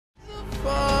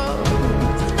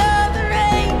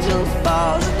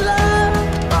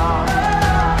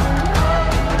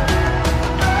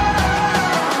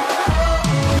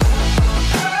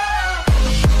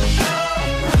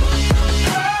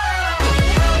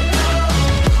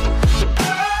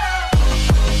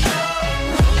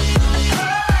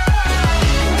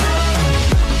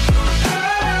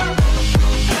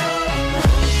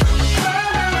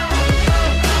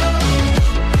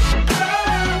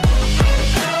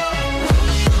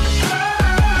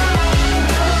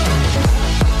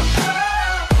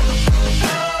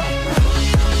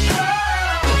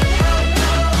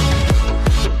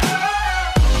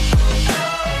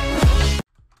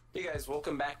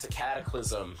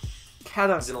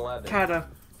Cataclysm. Season 11.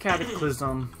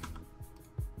 Cataclysm.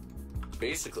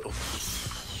 Basically...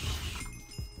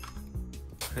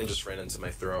 I just ran into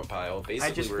my throw pile. Basically,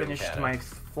 I just finished my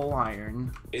full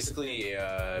iron. Basically,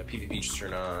 PvP just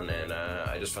turned on, and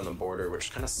I just found the border,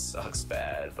 which kind of sucks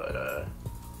bad, but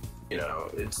you know,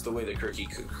 it's the way the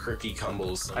cookie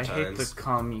crumbles sometimes. I hate the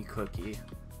commie cookie.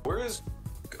 Where is,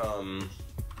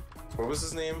 what was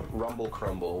his name? Rumble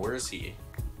Crumble. Where is he?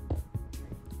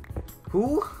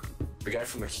 Who? The guy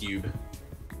from the cube.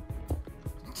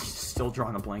 Still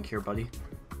drawing a blank here, buddy.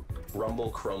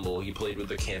 Rumble Crumble. He played with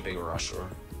the camping rusher.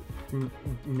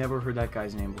 Never heard that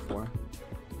guy's name before.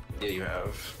 Yeah, you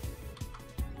have.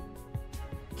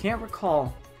 Can't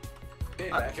recall. Okay,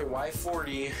 back at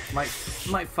Y40.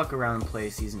 Might fuck around and play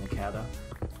a season of Cata.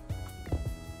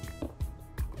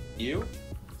 You?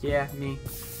 Yeah, me.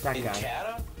 That In guy.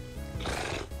 Cata?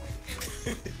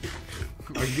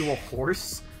 Are you a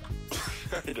horse?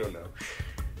 I don't know.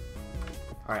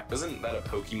 Alright. Isn't that a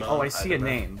Pokemon? Oh, I see a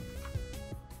name.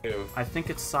 Who? I think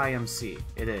it's SimplySam.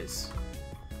 It is.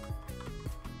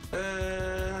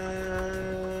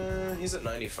 He's at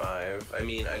 95. I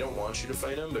mean, I don't want you to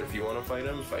fight him, but if you want to fight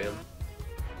him, fight him.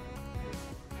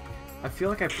 I feel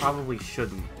like I probably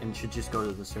shouldn't, and should just go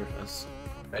to the surface.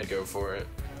 I'd go for it.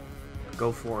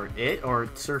 Go for it or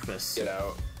surface? Get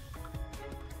out.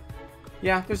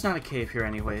 Yeah, there's not a cave here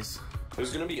anyways.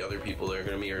 There's gonna be other people that are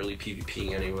gonna be early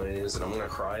PvPing anyways, and I'm gonna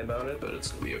cry about it, but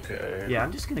it's gonna be okay. Yeah,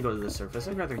 I'm just gonna go to the surface.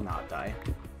 I'd rather not die.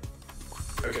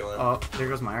 Okay, Len. Oh, there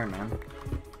goes my Iron Man.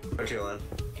 Okay, Len.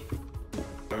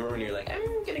 Remember when you're like,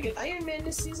 I'm gonna get Iron Man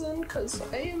this season, cause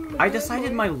I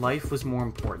decided my life was more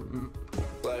important.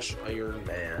 Slash Iron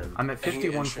Man. I'm at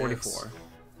 5144.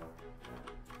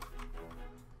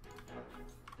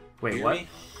 Wait, what?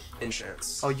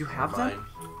 Enchants. Oh, you have them?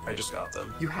 I just got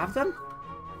them. You have them?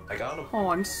 I got them. Oh,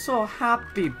 I'm so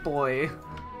happy, boy.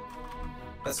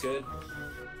 That's good.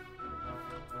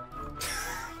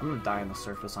 I'm gonna die on the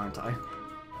surface, aren't I?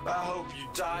 I hope you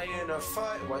die in a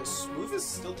fight. Why, Smooth is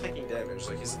still taking damage.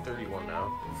 Like, he's at 31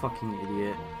 now. Fucking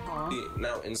idiot.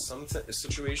 Now, in some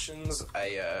situations,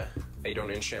 I don't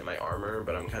enchant my armor,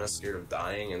 but I'm kind of scared of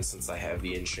dying, and since I have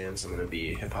the enchants, I'm gonna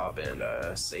be hip-hop and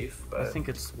safe, but... I think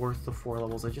it's worth the 4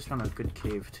 levels. I just found a good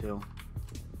cave, too.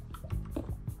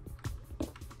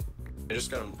 I just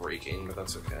got him breaking, but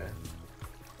that's okay.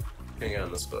 Hang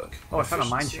on this book. Oh, I found a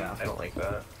mine Efficiency? shaft. I don't like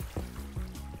that.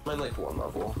 Mine like 1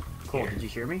 level. Cool, Here. did you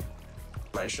hear me?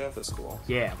 Mine shaft, that's cool.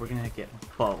 Yeah, we're gonna get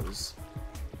bows.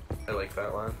 I like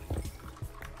that line.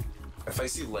 If I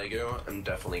see Lego, I'm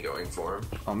definitely going for him.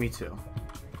 Oh, me too.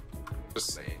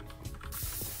 Just saying.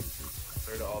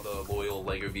 Sorry to all the loyal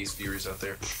Lego Beast viewers out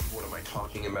there. What am I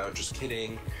talking about? Just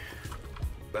kidding.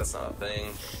 That's not a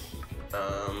thing.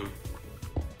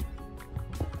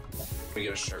 We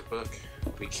get a sharp book.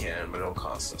 We can, but it'll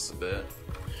cost us a bit.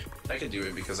 I could do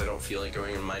it because I don't feel like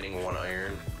going and mining 1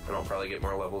 iron, and I'll probably get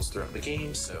more levels throughout the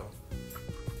game, so...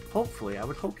 Hopefully, I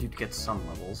would hope you'd get some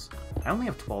levels. I only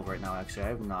have 12 right now, actually. I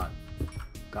have not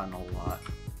gotten a lot.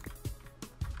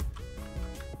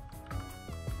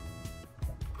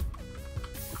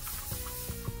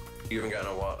 You haven't gotten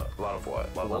a lot of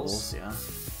what? Levels? Levels,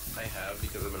 yeah. I have,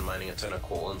 because I've been mining a ton of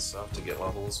coal and stuff to get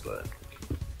levels, but...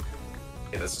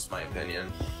 Yeah, that's just my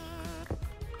opinion.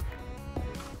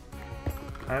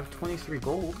 I have 23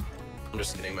 gold. I'm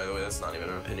just kidding, by the way, that's not even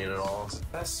an opinion at all.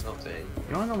 That's something.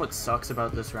 You wanna know what sucks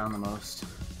about this round the most?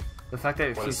 The fact that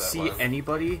if What you is that see one?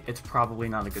 anybody, it's probably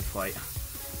not a good fight.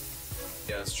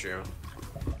 Yeah, that's true.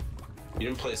 You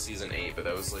didn't play Season 8, but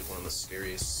that was like one of the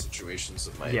scariest situations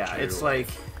of my Yeah, entire it's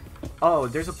life. like, oh,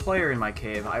 there's a player in my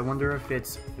cave. I wonder if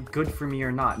it's good for me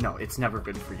or not. No, it's never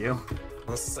good for you.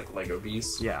 Unless it's like Lego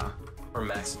Beast. Yeah. Or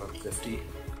maximum 50.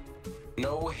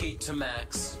 No hate to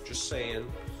Max, just saying.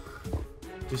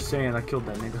 Just saying, I killed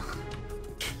that nigga.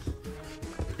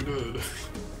 Good.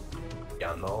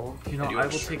 Yeah, no. You know, do I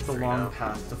have will take the strength long right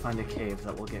path to find a cave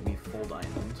that will get me full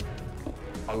diamond.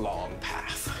 now. A long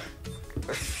path.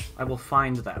 I will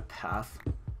find that path.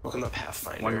 Welcome to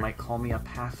Pathfinder. One might call me a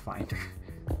pathfinder.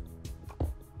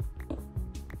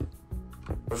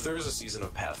 What if there was a season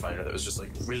of Pathfinder that was just like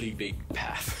really big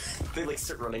path? They like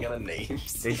start running out of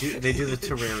names. They do the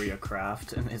Terraria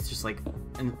craft, and it's just like,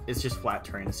 and it's just flat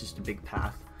terrain. It's just a big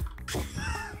path.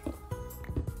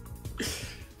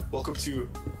 Welcome to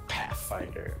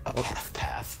Pathfinder. A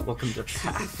path. Welcome to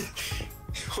Path.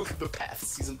 Welcome to Path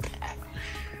Season Path.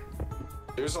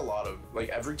 There's a lot of like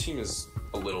every team is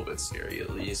a little bit scary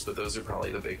at least, but those are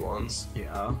probably the big ones.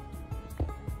 Yeah.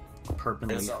 Perp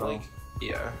and And it's not Lethal. like,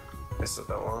 yeah, I said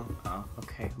that wrong. Oh,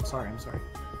 okay. I'm sorry.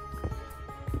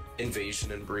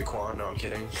 Invasion and Brequan. No, I'm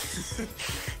kidding.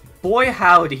 Boy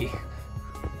howdy.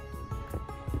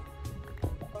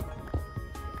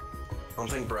 I don't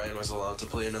think Brian was allowed to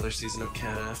play another season of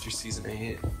Cata after season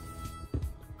 8.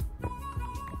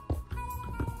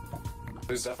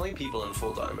 There's definitely people in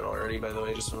full diamond already, by the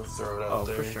way, just want to throw it out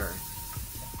there. Oh, for sure.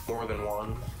 More than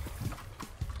one.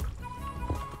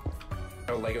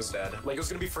 Oh, Lego's dead. Lego's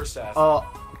gonna be first death. Oh.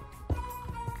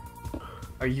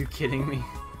 Are you kidding me?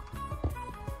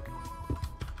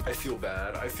 I feel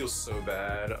bad. I feel so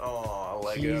bad. Oh,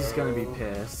 Lego. He's gonna be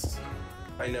pissed.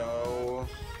 I know.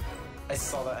 I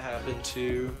saw that happen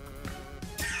too.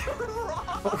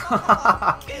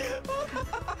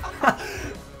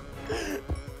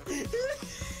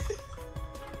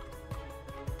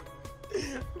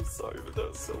 I'm sorry, but that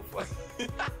was so funny.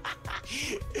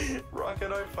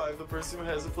 Rocket I5, the person who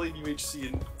hasn't played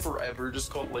UHC in forever,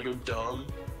 just called Lego dumb.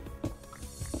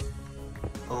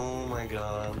 Oh my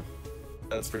god.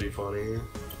 That's pretty funny.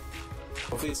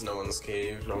 Hopefully it's no one's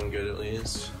cave, no one good at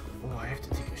least. Oh, I have to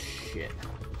take a shit.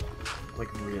 Like,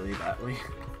 really badly.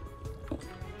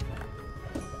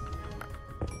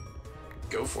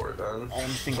 Go for it, man. All I'm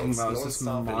thinking about is this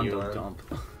Mondo dump.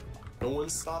 No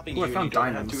one's stopping Ooh, you, I found and you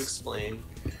don't diamonds. have to explain.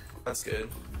 That's good.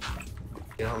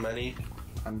 You know how many?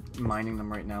 I'm mining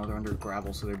them right now. They're under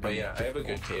gravel, so they're But done. yeah, I have a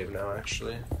good cave now,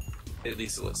 actually. At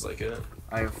least it looks like it.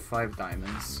 I have 5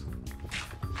 diamonds.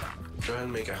 Go ahead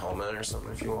and make a helmet or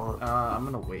something if you want. I'm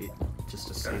gonna wait, just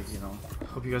to save, you know.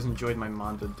 Hope you guys enjoyed my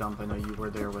Mondo dump. I know you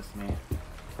were there with me.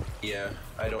 Yeah,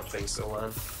 I don't think so,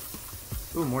 Len.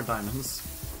 Ooh, more diamonds.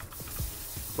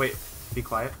 Wait, be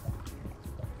quiet.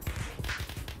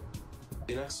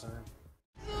 See you next time.